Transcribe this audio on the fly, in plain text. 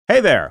Hey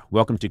there.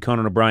 Welcome to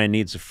Conan O'Brien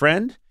Needs a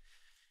Friend,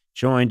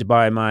 joined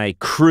by my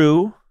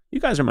crew.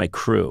 You guys are my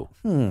crew.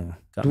 Do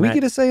we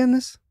get a say in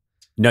this?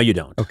 No, you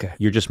don't. Okay.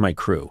 You're just my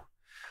crew.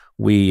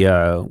 We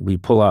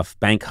pull off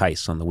bank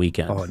heists on the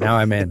weekend. Oh, now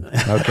I'm in.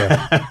 Okay.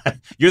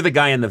 You're the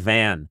guy in the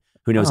van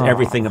who knows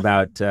everything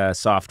about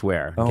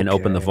software, can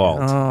open the vault.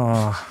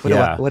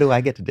 Oh, What do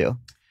I get to do?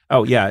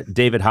 Oh, yeah.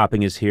 David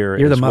Hopping is here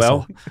You're as the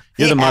well. muscle.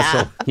 You're the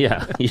muscle.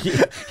 Yeah.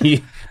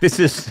 This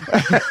is...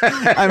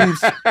 I'm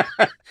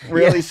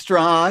really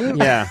strong.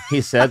 Yeah,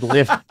 he said,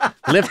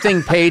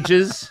 lifting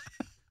pages.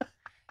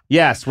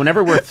 Yes,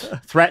 whenever we're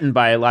threatened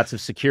by lots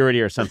of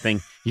security or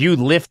something, you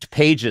lift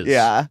pages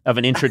of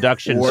an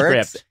introduction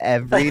script.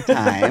 Every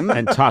time.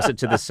 And toss it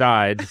to the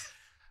side.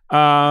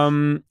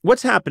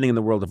 What's happening in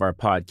the world of our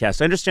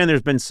podcast? I understand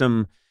there's been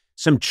some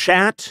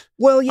chat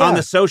on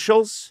the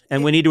socials,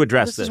 and we need to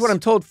address this. This is what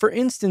I'm told. For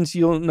instance,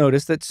 you'll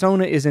notice that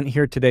Sona isn't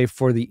here today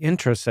for the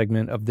intro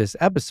segment of this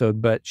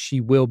episode, but she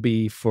will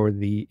be for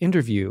the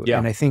interview. Yeah.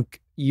 And I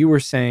think you were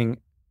saying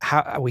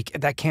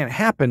that can't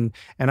happen,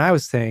 and I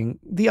was saying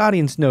the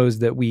audience knows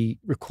that we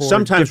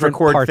record different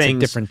parts at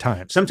different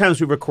times.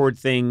 Sometimes we record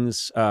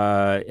things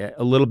a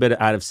little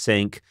bit out of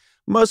sync.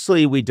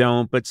 Mostly we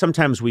don't, but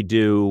sometimes we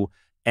do.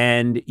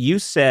 And you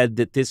said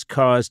that this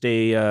caused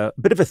a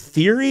bit of a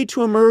theory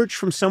to emerge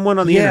from someone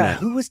on the internet.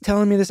 Who was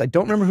telling me this? I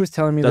don't remember who was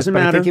telling me Doesn't this,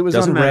 but matter. I think it was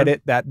Doesn't on matter.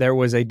 Reddit that there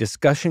was a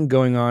discussion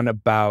going on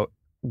about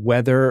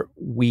whether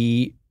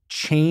we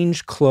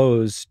change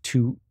clothes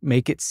to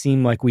make it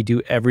seem like we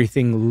do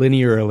everything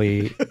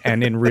linearly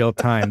and in real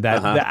time.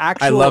 That the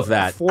actual I love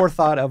that.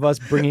 forethought of us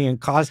bringing in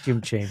costume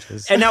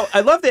changes. And now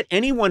I love that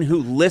anyone who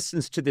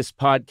listens to this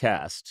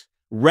podcast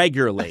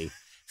regularly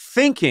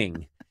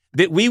thinking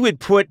that we would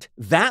put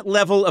that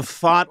level of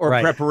thought or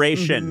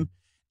preparation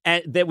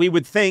and that we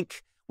would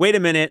think, wait a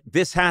minute,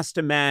 this has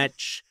to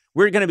match.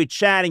 We're going to be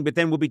chatting, but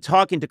then we'll be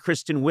talking to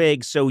Kristen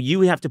Wiig. So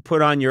you have to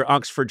put on your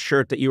Oxford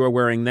shirt that you were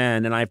wearing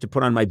then, and I have to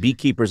put on my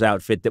beekeeper's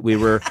outfit that we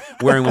were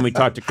wearing when we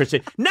talked to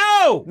Kristen.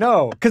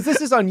 No, because this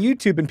is on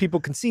YouTube and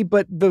people can see.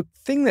 But the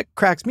thing that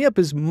cracks me up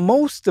is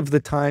most of the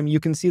time you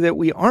can see that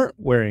we aren't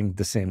wearing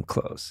the same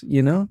clothes.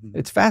 You know,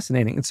 it's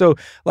fascinating. And so,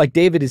 like,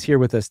 David is here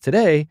with us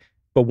today,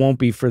 but won't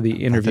be for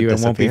the interview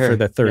and won't be for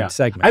the third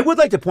segment. I would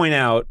like to point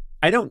out,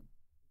 I don't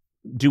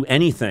do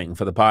anything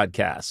for the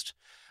podcast,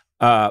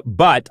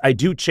 but I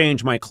do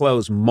change my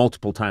clothes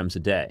multiple times a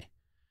day.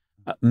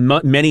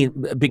 Many,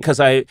 because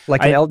an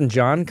Elton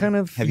John kind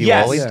of? Have you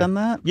always done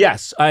that?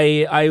 Yes.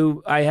 I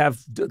have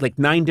like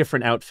 9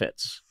 different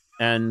outfits,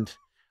 and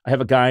I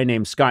have a guy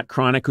named Scott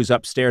Cronick who's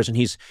upstairs,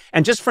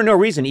 and just for no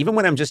reason, even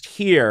when I'm just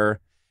here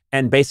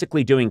and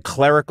basically doing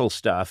clerical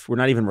stuff, we're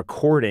not even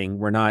recording.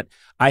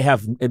 I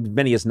have as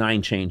many as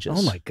 9 changes.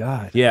 Oh my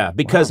God. Yeah,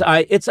 because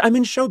I'm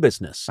in show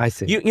business. I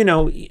see. You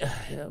know,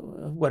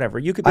 whatever.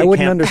 You could be I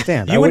wouldn't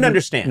understand. You wouldn't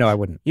understand. No, I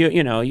wouldn't.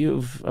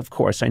 You've of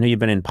course, I know you've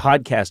been in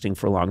podcasting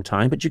for a long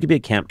time, but you could be a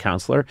camp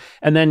counselor.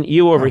 And then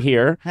you over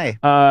here, hey.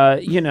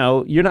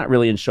 You're not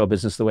really in show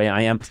business the way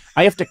I am.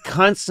 I have to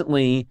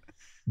constantly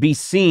be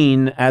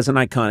seen as an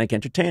iconic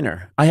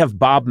entertainer. I have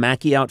Bob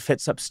Mackie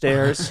outfits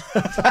upstairs.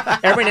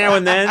 Every now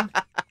and then,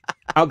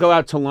 I'll go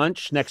out to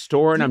lunch next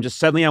door, and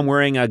I'm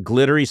wearing a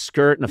glittery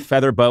skirt and a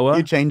feather boa.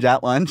 You change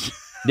at lunch?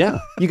 Yeah.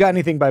 You got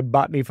anything by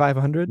Botany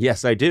 500?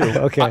 Yes, I do.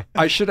 Okay.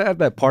 I should add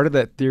that part of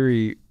that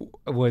theory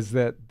was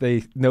that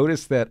they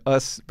noticed that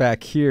us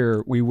back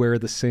here, we wear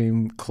the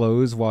same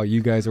clothes while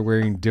you guys are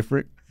wearing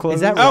different clothes.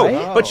 Is that Oh,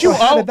 right? but you-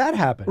 How did that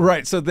happen?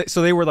 Right, so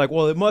they were like,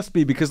 well, it must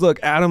be because look,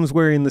 Adam's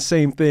wearing the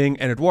same thing,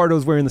 and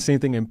Eduardo's wearing the same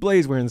thing, and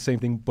Blaze wearing the same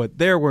thing, but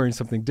they're wearing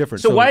something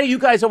different. So why are you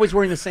guys always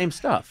wearing the same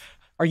stuff?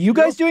 Are you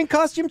guys doing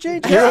costume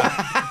changes?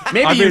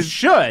 Maybe you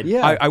should.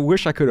 Yeah. I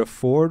wish I could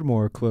afford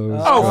more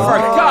clothes. Oh, for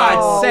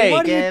God's sake.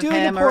 What are you Give doing to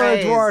him a poor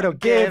raise. Eduardo?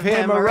 Give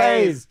him a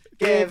raise.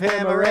 Give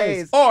him a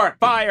raise. Or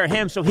fire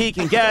him so he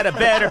can get a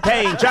better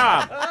paying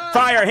job.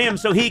 Fire him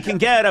so he can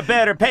get a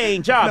better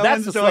paying job. No That's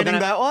one's the slogan.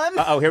 joining that one?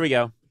 Uh-oh, here we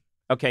go.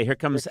 Okay, here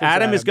comes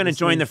Adam. Is going to This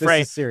join the means this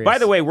fray. is serious. By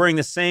the way, wearing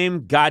the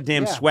same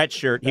goddamn Yeah,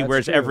 sweatshirt he that's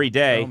wears true. every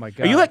day. Oh, my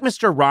Are you God. like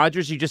Mr.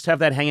 Rogers? You just have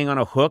that hanging on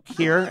a hook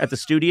here at the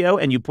studio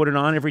and you put it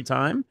on every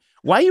time?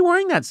 Why are you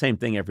wearing that same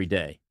thing every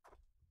day?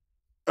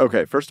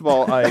 Okay, first of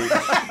all, I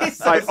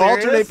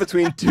alternate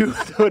between 2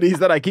 hoodies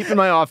that I keep in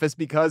my office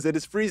because it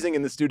is freezing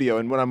in the studio,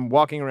 and when I'm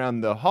walking around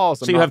the halls,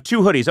 So you have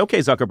 2 hoodies. Okay,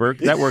 Zuckerberg,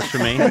 that works for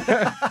me.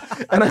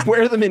 and I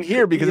wear them in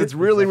here because it's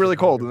really, really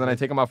cold, and then I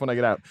take them off when I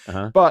get out.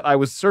 But I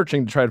was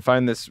searching to try to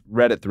find this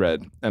Reddit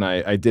thread, and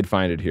I did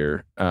find it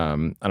here. I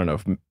don't know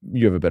if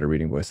you have a better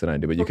reading voice than I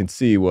do, but you can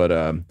see what...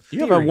 You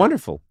have a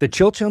wonderful... The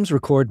Chill Chums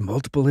record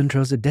multiple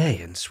intros a day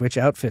and switch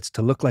outfits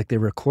to look like they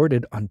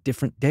recorded on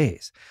different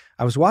days.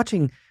 I was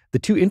watching the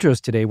 2 intros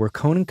today where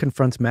Conan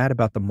confronts Matt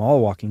about the mall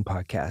walking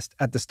podcast.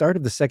 At the start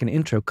of the second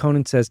intro,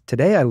 Conan says,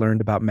 "Today I learned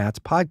about Matt's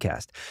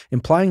podcast,"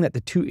 implying that the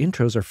 2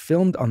 intros are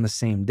filmed on the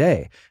same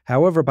day.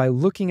 However, by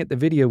looking at the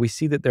video, we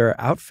see that their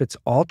outfits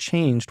all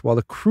changed while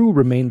the crew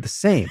remained the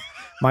same.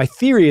 My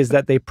theory is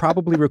that they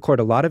probably record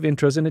a lot of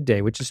intros in a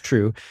day, which is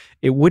true.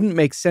 It wouldn't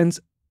make sense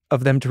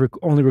of them to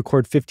only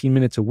record 15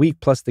 minutes a week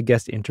plus the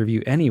guest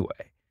interview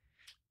anyway.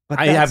 But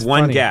I have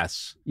one funny.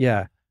 guess.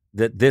 Yeah.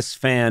 That this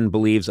fan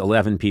believes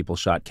 11 people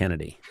shot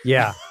Kennedy.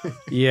 Yeah.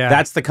 Yeah.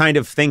 That's the kind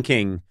of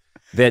thinking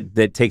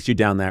that takes you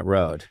down that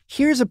road.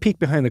 Here's a peek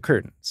behind the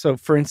curtain. So,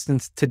 for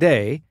instance,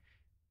 today,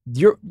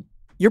 you're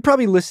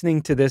probably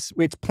listening to this.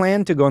 It's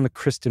planned to go on the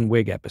Kristen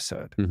Wiig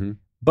episode. Mm-hmm.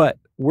 But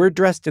we're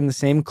dressed in the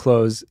same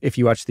clothes if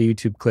you watch the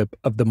YouTube clip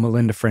of the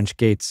Melinda French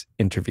Gates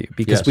interview.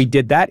 Because Yes. we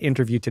did that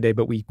interview today,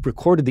 but we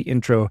recorded the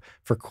intro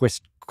for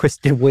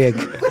Kristen Wiig.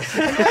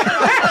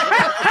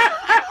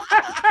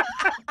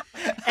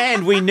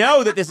 And we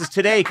know that this is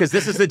today because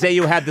this is the day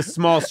you had the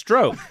small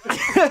stroke.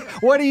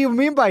 What do you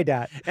mean by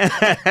that?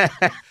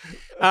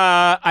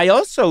 I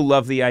also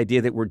love the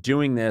idea that we're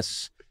doing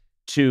this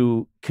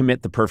to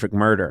commit the perfect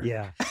murder.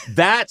 Yeah.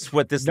 That's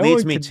what this No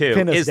leads one me can to,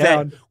 pin us is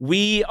down. that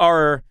we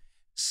are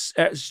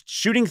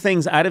shooting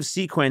things out of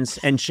sequence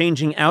and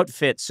changing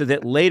outfits so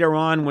that later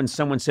on when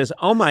someone says,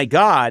 oh my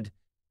God,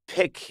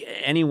 pick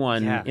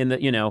anyone in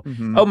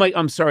the, oh my,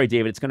 I'm sorry,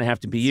 David, it's going to have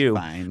to be you.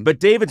 Fine. But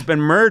David's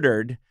been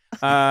murdered.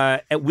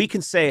 And we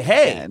can say,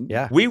 hey,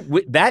 we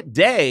that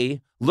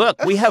day,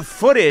 look, we have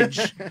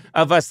footage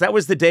of us. That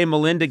was the day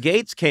Melinda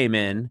Gates came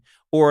in,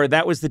 or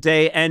that was the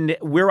day, and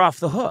we're off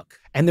the hook.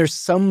 And there's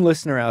some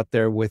listener out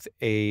there with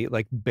a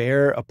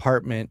bare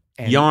apartment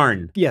and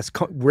Yarn. Yes,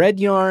 red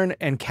yarn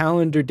and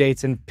calendar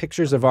dates and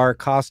pictures of our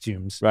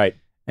costumes. Right.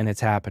 And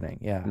it's happening.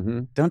 Yeah.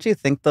 Mm-hmm. Don't you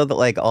think though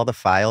that all the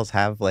files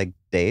have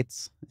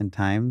dates and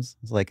times?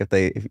 It's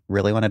if you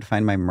really wanted to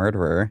find my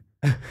murderer,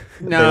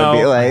 no,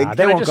 they would be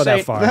they won't go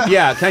that far.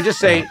 Yeah, can I just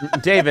say,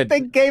 David? They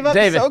gave up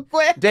David, so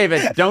quick.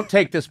 David, don't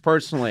take this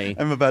personally.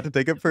 I'm about to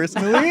take it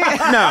personally.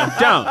 No,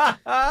 don't.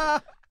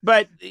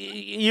 But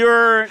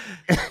they're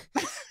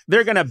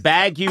going to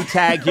bag you,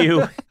 tag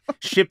you,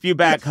 ship you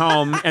back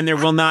home, and there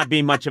will not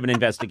be much of an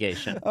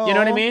investigation. You know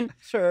what I mean?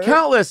 Sure.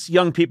 Countless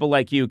young people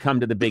like you come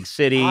to the big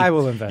city. I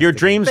will investigate. Your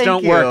dreams Thank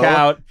don't you. work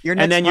out, Your and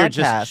next then you're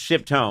podcast. just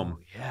shipped home.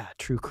 Yeah,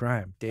 true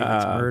crime.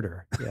 David's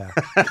murder. Yeah.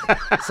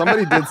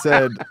 Somebody did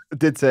say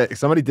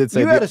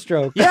You had a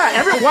stroke.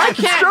 Yeah, why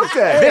can't stroke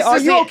day. Hey, are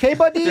you okay,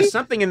 buddy? There's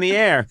something in the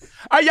air.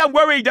 I am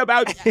worried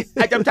about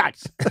atom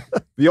tax.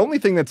 The only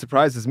thing that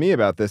surprises me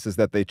about this is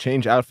that they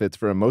change outfits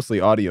for a mostly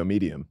audio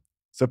medium.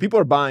 So people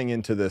are buying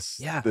into this.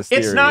 Yeah. This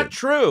theory. It's not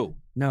true.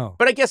 No.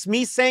 But I guess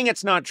me saying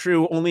it's not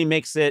true only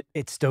makes it.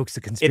 It stokes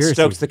the conspiracy. It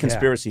stokes the Yeah.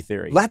 conspiracy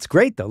theory. That's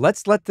great, though.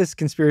 Let's let this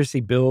conspiracy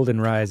build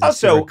and rise and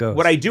see where Also, it goes.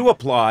 what I do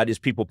applaud is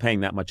people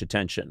paying that much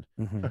attention.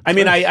 Mm-hmm. I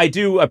mean, I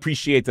do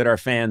appreciate that our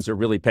fans are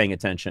really paying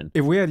attention.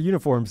 If we had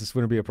uniforms, this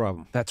wouldn't be a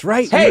problem. That's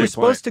right. Hey, we were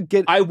supposed to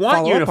get. I want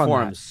follow up on that.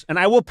 uniforms, and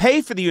I will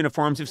pay for the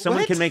uniforms if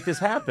someone can make this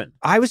happen.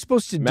 I was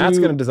supposed to Matt's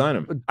do. going to design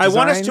them. I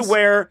want us to designs.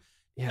 wear.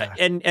 Yeah.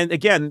 And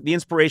again, the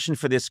inspiration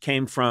for this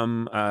came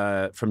from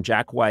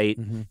Jack White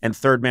and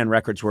Third Man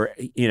Records, where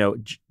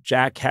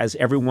Jack has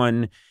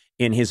everyone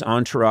in his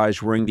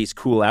entourage wearing these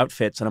cool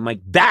outfits, and I'm like,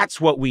 that's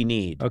what we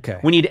need. Okay.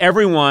 We need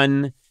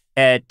everyone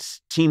at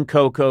Team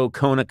Coco,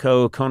 Conan,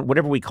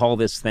 whatever we call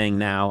this thing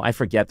now. I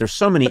forget. There's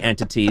so many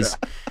entities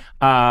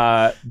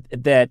at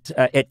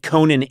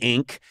Conan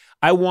Inc.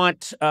 I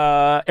want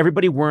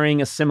everybody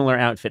wearing a similar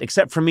outfit,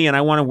 except for me, and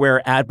I want to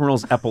wear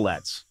Admiral's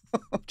epaulets.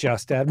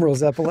 Just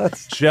Admiral's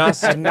epaulets.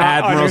 Just And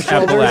not on your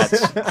Admiral's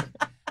shoulders. epaulets.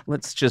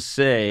 Let's just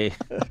say.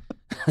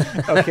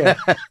 Okay.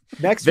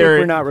 Next week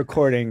we're not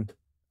recording.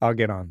 I'll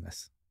get on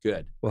this.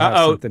 Good. We'll have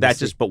something to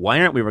see. But why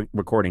aren't we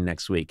recording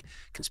next week?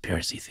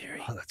 Conspiracy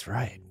theory. Oh, that's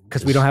right.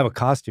 Because we don't have a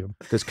costume.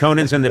 Because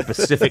Conan's in the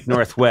Pacific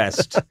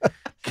Northwest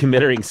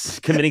committing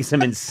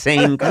some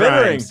insane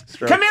crimes.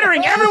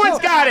 Committing. Everyone's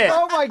got it.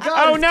 Oh my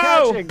God. Oh it's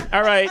no. catching.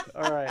 All right.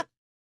 All right.